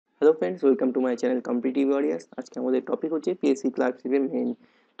Hello friends, welcome to my channel competitive warriors. আজকে আমাদের topic হচ্ছে পিএসসি ক্লার্কশিপের মেইন।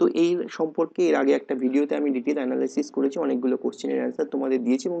 তো এই সম্পর্কে এর আগে একটা ভিডিওতে আমি ডিটেল অ্যানালাইসিস করেছি, অনেকগুলো কোশ্চেনের অ্যান্সার তোমাদের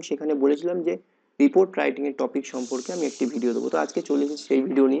দিয়েছি এবং সেখানে বলেছিলাম যে রিপোর্ট রাইটিং এর টপিক সম্পর্কে আমি একটি ভিডিও দেবো। তো আজকে চলে এসেছি সেই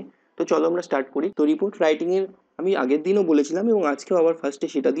ভিডিও নিয়ে। তো চলো আমরা স্টার্ট করি। তো রিপোর্ট রাইটিং এর আমি আগের দিনও বলেছিলাম এবং আজকেও আবার ফার্স্টে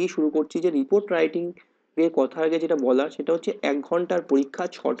সেটা দিয়ে শুরু করছি যে রিপোর্ট রাইটিং এর কথা আগে যেটা বলার সেটা হচ্ছে 1 ঘন্টার পরীক্ষা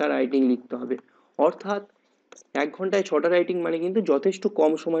 6টা রাইটিং লিখতে হবে। অর্থাৎ 1 ঘন্টায় 6টা রাইটিং মানে কিন্তু যথেষ্ট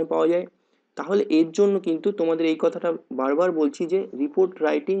কম সময় পাওয়া যায়। তাহলে এর জন্য কিন্তু তোমাদের এই কথাটা বারবার বলছি যে রিপোর্ট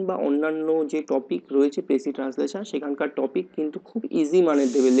রাইটিং বা অন্যান্য যে টপিক রয়েছে পেসি ট্রান্সলেশন, সেখানকার টপিক কিন্তু খুব ইজি মানের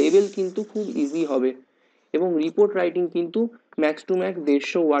দেবে, লেভেল কিন্তু খুব ইজি হবে। এবং রিপোর্ট রাইটিং কিন্তু ম্যাক্স টু ম্যাক্স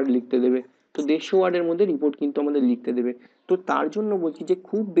 150 ওয়ার্ড লিখতে দেবে। তো 150 ওয়ার্ডের মধ্যে রিপোর্ট কিন্তু আমাদের লিখতে দেবে। তো তার জন্য বলছি যে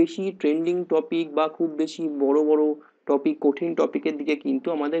খুব বেশি ট্রেন্ডিং টপিক বা খুব বেশি বড় বড় টপিক, কঠিন টপিকের দিকে কিন্তু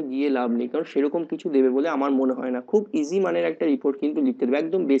আমাদের গিয়ে লাভ নেই, কারণ সেরকম কিছু দেবে বলে আমার মনে হয় না। খুব ইজি মানের একটা রিপোর্ট কিন্তু লিখতে দেবে,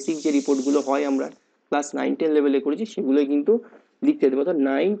 একদম বেসিক যে রিপোর্টগুলো হয় আমরা ক্লাস 9-10 লেভেলে করেছি সেগুলোই কিন্তু লিখতে দেবে। অর্থাৎ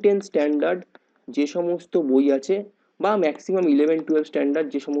 9-10 স্ট্যান্ডার্ড যে সমস্ত বই আছে বা ম্যাক্সিমাম 11-12 স্ট্যান্ডার্ড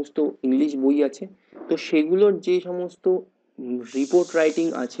যে সমস্ত ইংলিশ বই আছে, তো সেগুলোর যে সমস্ত রিপোর্ট রাইটিং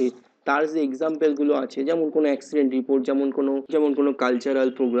আছে, তার যে এক্সাম্পলগুলো আছে, যেমন কোনো অ্যাক্সিডেন্ট রিপোর্ট, যেমন কোনো কালচারাল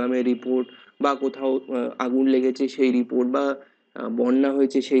প্রোগ্রামের রিপোর্ট, বা কোথাও আগুন লেগেছে সেই রিপোর্ট, বা বন্যা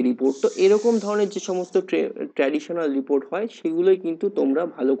হয়েছে সেই রিপোর্ট, তো এরকম ধরনের যে সমস্ত ট্র্যাডিশনাল রিপোর্ট হয় সেগুলোই কিন্তু তোমরা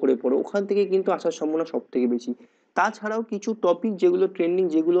ভালো করে পড়ো, ওখান থেকে কিন্তু আসার সম্ভাবনা সব থেকে বেশি। তাছাড়াও কিছু টপিক যেগুলো ট্রেন্ডিং,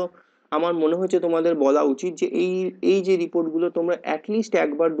 যেগুলো আমার মনে হচ্ছে তোমাদের বলা উচিত যে এই এই যে রিপোর্টগুলো তোমরা অ্যাটলিস্ট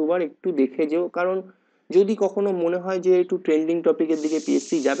একবার দুবার একটু দেখে যেও, কারণ যদি কখনো মনে হয় যে একটু ট্রেন্ডিং টপিকের দিকে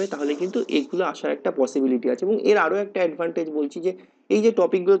পিএসসি যাবে তাহলে কিন্তু এগুলো আসার একটা পসিবিলিটি আছে। এবং এর আরও একটা অ্যাডভান্টেজ বলছি যে এই যে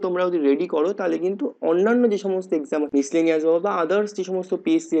টপিকগুলো তোমরা যদি রেডি করো তাহলে কিন্তু অন্যান্য যে সমস্ত এক্সাম, মিসলেনিয়াস বা আদার্স যে সমস্ত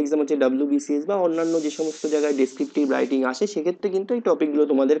পিএসসি এক্সাম আছে, ডাব্লিউবিসিএস বা অন্যান্য যে সমস্ত জায়গায় ডেসক্রিপটিভ রাইটিং আসে, সেক্ষেত্রে কিন্তু এই টপিকগুলো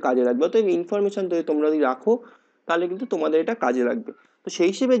তোমাদের কাজে লাগবে। তো ইনফরমেশন যদি তোমরা যদি রাখো তাহলে কিন্তু তোমাদের এটা কাজে লাগবে। তো সেই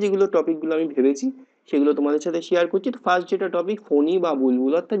হিসেবে যেগুলো টপিকগুলো আমি ভেবেছি সেগুলো তোমাদের সাথে শেয়ার করছি। তো ফার্স্ট যেটা টপিক, ফণী বা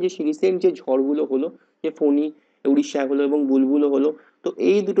বুলবুল, অর্থাৎ যে রিসেন্ট যে ঝড়গুলো হলো, যে ফণী উড়িষ্যায় হলো এবং বুলবুলও হলো, তো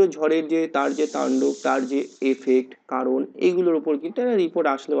এই দুটো ঝড়ের যে তার যে তাণ্ডব, তার যে এফেক্ট, কারণ এইগুলোর উপর কিন্তু একটা রিপোর্ট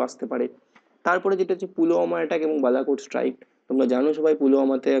আসলেও আসতে পারে। তারপরে যেটা হচ্ছে পুলওয়ামা অ্যাটাক এবং বালাকোট স্ট্রাইক। তোমরা জানো সবাই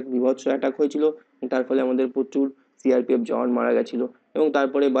পুলওয়ামাতে এক বিভৎস অ্যাটাক হয়েছিল, তার ফলে আমাদের প্রচুর সিআরপিএফ জওয়ান মারা গেছিল, এবং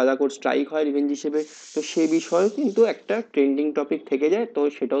তারপরে বালাকোট স্ট্রাইক হয় রিভেঞ্জ হিসেবে। তো সে বিষয়েও কিন্তু একটা ট্রেন্ডিং টপিক থেকে যায়, তো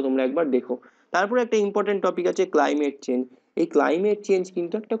সেটাও তোমরা একবার দেখো। তারপরে একটা ইম্পর্টেন্ট টপিক আছে ক্লাইমেট চেঞ্জ। এই ক্লাইমেট চেঞ্জ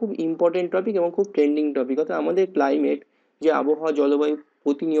কিন্তু একটা খুব ইম্পর্টেন্ট টপিক এবং খুব ট্রেন্ডিং টপিক। অর্থাৎ আমাদের ক্লাইমেট, যে আবহাওয়া জলবায়ু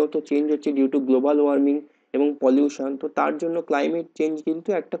প্রতিনিয়ত চেঞ্জ হচ্ছে ডিউ টু গ্লোবাল ওয়ার্মিং এবং পলিউশন, তো তার জন্য ক্লাইমেট চেঞ্জ কিন্তু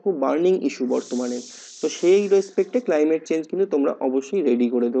একটা খুব বার্নিং ইস্যু বর্তমানে। তো সেই রেসপেক্টে ক্লাইমেট চেঞ্জ কিন্তু তোমরা অবশ্যই রেডি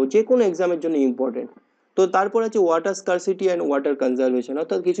করে দেবো, যে কোনো এক্সামের জন্য ইম্পর্টেন্ট। তো তারপর আছে water scarcity and water conservation.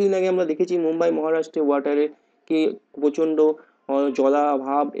 অর্থাৎ কিছুদিন আগে আমরা দেখেছি মুম্বাই মহারাষ্ট্রে ওয়াটারে কি প্রচণ্ড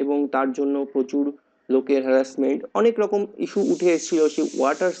জলাভাব, এবং তার জন্য প্রচুর লোকের হ্যারাসমেন্ট, অনেক রকম ইস্যু উঠে এসেছিল। সেই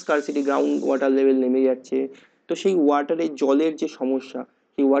water scarcity, ground water level নেমে যাচ্ছে, তো সেই ওয়াটারের জলের যে সমস্যা,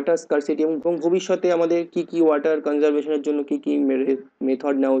 সেই ওয়াটার স্কারসিটি, এবং ভবিষ্যতে আমাদের কি কি ওয়াটার কনজারভেশনের জন্য কি কি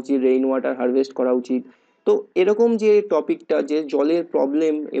মেথড নেওয়া উচিত, রেইন ওয়াটার হারভেস্ট করা উচিত। তো এরকম যে টপিকটা, যে জলের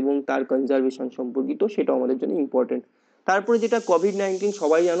প্রবলেম এবং তার কনজারভেশন সম্পর্কিত, সেটাও আমাদের জন্য ইম্পর্টেন্ট। তারপরে যেটা কোভিড-19,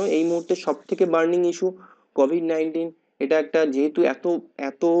 সবাই জানো এই মুহূর্তে সব থেকে বার্নিং ইস্যু কোভিড-19। এটা একটা যেহেতু এত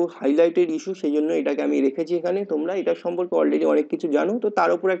এত হাইলাইটেড ইস্যু, সেই জন্য এটাকে আমি রেখেছি এখানে। তোমরা এটা সম্পর্কে অলরেডি অনেক কিছু জানো, তো তার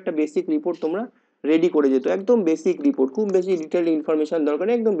উপর একটা বেসিক রিপোর্ট তোমরা রেডি করে যেত, একদম বেসিক রিপোর্ট, খুব বেশি ডিটেল ইনফরমেশন দরকার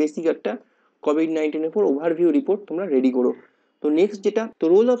নেই, একদম বেসিক একটা কোভিড-19 উপর ওভারভিউ রিপোর্ট তোমরা রেডি করো। তো নেক্সট যেটা, তো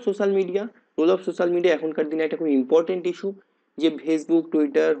role of social media. Role of social media এখনকার দিনে একটা খুব ইম্পর্টেন্ট ইস্যু, যে ফেসবুক,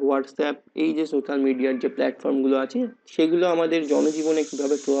 টুইটার, হোয়াটসঅ্যাপ, এই যে সোশ্যাল মিডিয়ার যে প্ল্যাটফর্মগুলো আছে, সেগুলো আমাদের জনজীবনে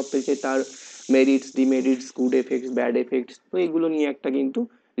কীভাবে প্রভাব ফেলছে, তার merits, demerits, good effects, bad effects, তো এগুলো নিয়ে একটা কিন্তু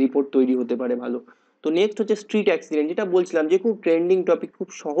রিপোর্ট তৈরি হতে পারে ভালো। তো নেক্সট হচ্ছে স্ট্রিট অ্যাক্সিডেন্ট, যেটা বলছিলাম যে খুব ট্রেন্ডিং টপিক, খুব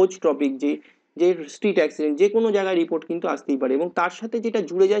সহজ টপিক, যে যে স্ট্রিট অ্যাক্সিডেন্ট যে কোনো জায়গায় রিপোর্ট কিন্তু আসতেই পারে। এবং তার সাথে যেটা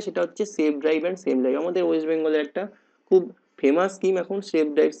জুড়ে যায় সেটা হচ্ছে save drive and save life. আমাদের ওয়েস্ট বেঙ্গলের একটা খুব ফেমাস স্কিম এখন সেভ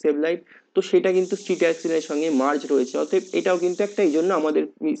ড্রাইভ সেভ লাইফ, তো সেটা কিন্তু স্ট্রিট অ্যাক্সিডেন্টের সঙ্গে মার্জ রয়েছে। অতএব এটাও কিন্তু একটা, এই জন্য আমাদের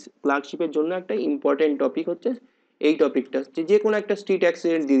ক্লার্কশিপের জন্য একটা ইম্পর্টেন্ট টপিক হচ্ছে এই টপিকটা, যে কোনো একটা স্ট্রিট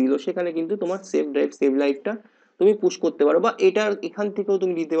অ্যাক্সিডেন্ট দিয়ে দিল, সেখানে কিন্তু তোমার সেভ ড্রাইভ সেভ লাইফটা তুমি পুশ করতে পারো, বা এটার এখান থেকেও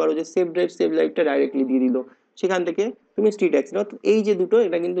তুমি দিতে পারো যে সেভ ড্রাইভ সেভ লাইফটা ডাইরেক্টলি দিয়ে দিল, সেখান থেকে তুমি স্ট্রিট অ্যাক্সিডেন্ট, এই যে দুটো,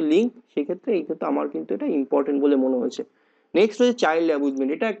 এটা কিন্তু লিঙ্ক, সেক্ষেত্রে এই কিন্তু আমার কিন্তু এটা ইম্পর্টেন্ট বলে মনে হয়েছে। নেক্সট হচ্ছে চাইল্ড অ্যাবুজমেন্ট।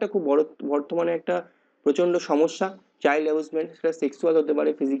 এটা একটা খুব বড়, বর্তমানে একটা প্রচন্ড সমস্যা। চাইল্ড অ্যাবুজমেন্ট, সেটা সেক্সুয়াল হতে পারে,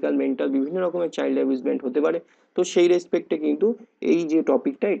 ফিজিক্যাল, মেন্টাল, বিভিন্ন রকমের চাইল্ড অ্যাবুজমেন্ট হতে পারে। তো সেই রেসপেক্টে কিন্তু এই যে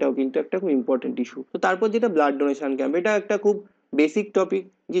টপিকটা, এটাও কিন্তু একটা খুব ইম্পর্টেন্ট ইস্যু। তো তারপর যেটা ব্লাড ডোনেশন ক্যাম্প, এটা একটা খুব বেসিক টপিক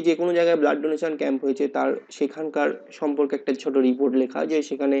যে কোনো জায়গায় ব্লাড ডোনেশন ক্যাম্প হয়েছে তার সেখানকার সম্পর্কে একটা ছোট রিপোর্ট লেখা, যে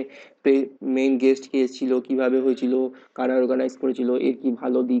সেখানে মেইন গেস্ট কে ছিল, কিভাবে হয়েছিল, কারা অর্গানাইজ করেছিল, এর কি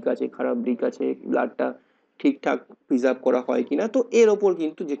ভালো দিক আছে, খারাপ দিক আছে, ব্লাডটা ঠিকঠাক প্রিজার্ভ করা হয় কিনা, তো এর ওপর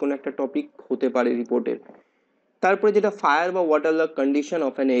কিন্তু যে কোনো একটা টপিক হতে পারে রিপোর্টের। তারপরে যেটা ফায়ার বা water lock condition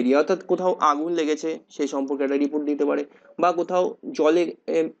of an area, অর্থাৎ কোথাও আগুন লেগেছে সেই সম্পর্কে একটা রিপোর্ট দিতে পারে, বা কোথাও জলে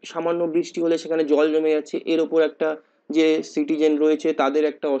সামান্য বৃষ্টি হলে সেখানে জল জমে যাচ্ছে, এর ওপর একটা যে সিটিজেন রয়েছে তাদের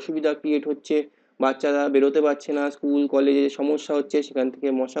একটা অসুবিধা ক্রিয়েট হচ্ছে, বাচ্চারা বেরোতে পারছে না, স্কুল কলেজে সমস্যা হচ্ছে, সেখান থেকে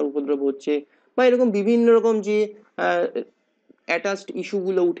মশার উপদ্রব হচ্ছে, বা এরকম বিভিন্ন রকম যে অ্যাটাচড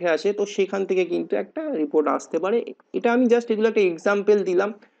ইস্যুগুলো উঠে আসে, তো সেখান থেকে কিন্তু একটা রিপোর্ট আসতে পারে। এটা আমি জাস্ট এগুলো একটা এক্সাম্পল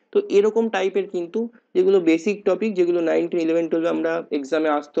দিলাম। তো এরকম টাইপের কিন্তু যেগুলো বেসিক টপিক, যেগুলো 9, 10, 11, 12 আমরা এক্সামে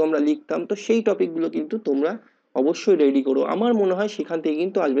আসতো, আমরা লিখতাম, তো সেই টপিকগুলো কিন্তু তোমরা অবশ্যই রেডি করো। আমার মনে হয় সেখান থেকে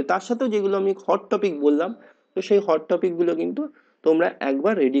কিন্তু আসবে। তার সাথেও যেগুলো আমি হট টপিক বললাম, তো সেই হট টপিকগুলো কিন্তু তোমরা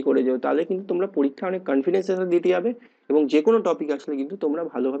একবার রেডি করে যাও, তাহলে কিন্তু তোমরা পরীক্ষা অনেক কনফিডেন্সের সাথে দিতে যাবে, এবং যে কোনো টপিক আসলে কিন্তু তোমরা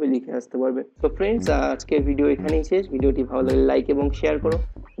ভালোভাবে লিখে আসতে পারবে। তো ফ্রেন্ডস, আজকের ভিডিও এখানেই শেষ। ভিডিওটি ভালো লাগলে লাইক এবং শেয়ার করো।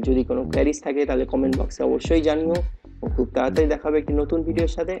 যদি কোনো কোয়ারিজ থাকে তাহলে কমেন্ট বক্সে অবশ্যই জানিও। খুব তাড়াতাড়ি দেখা হবে একটি নতুন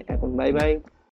ভিডিওর সাথে। এখন বাই বাই।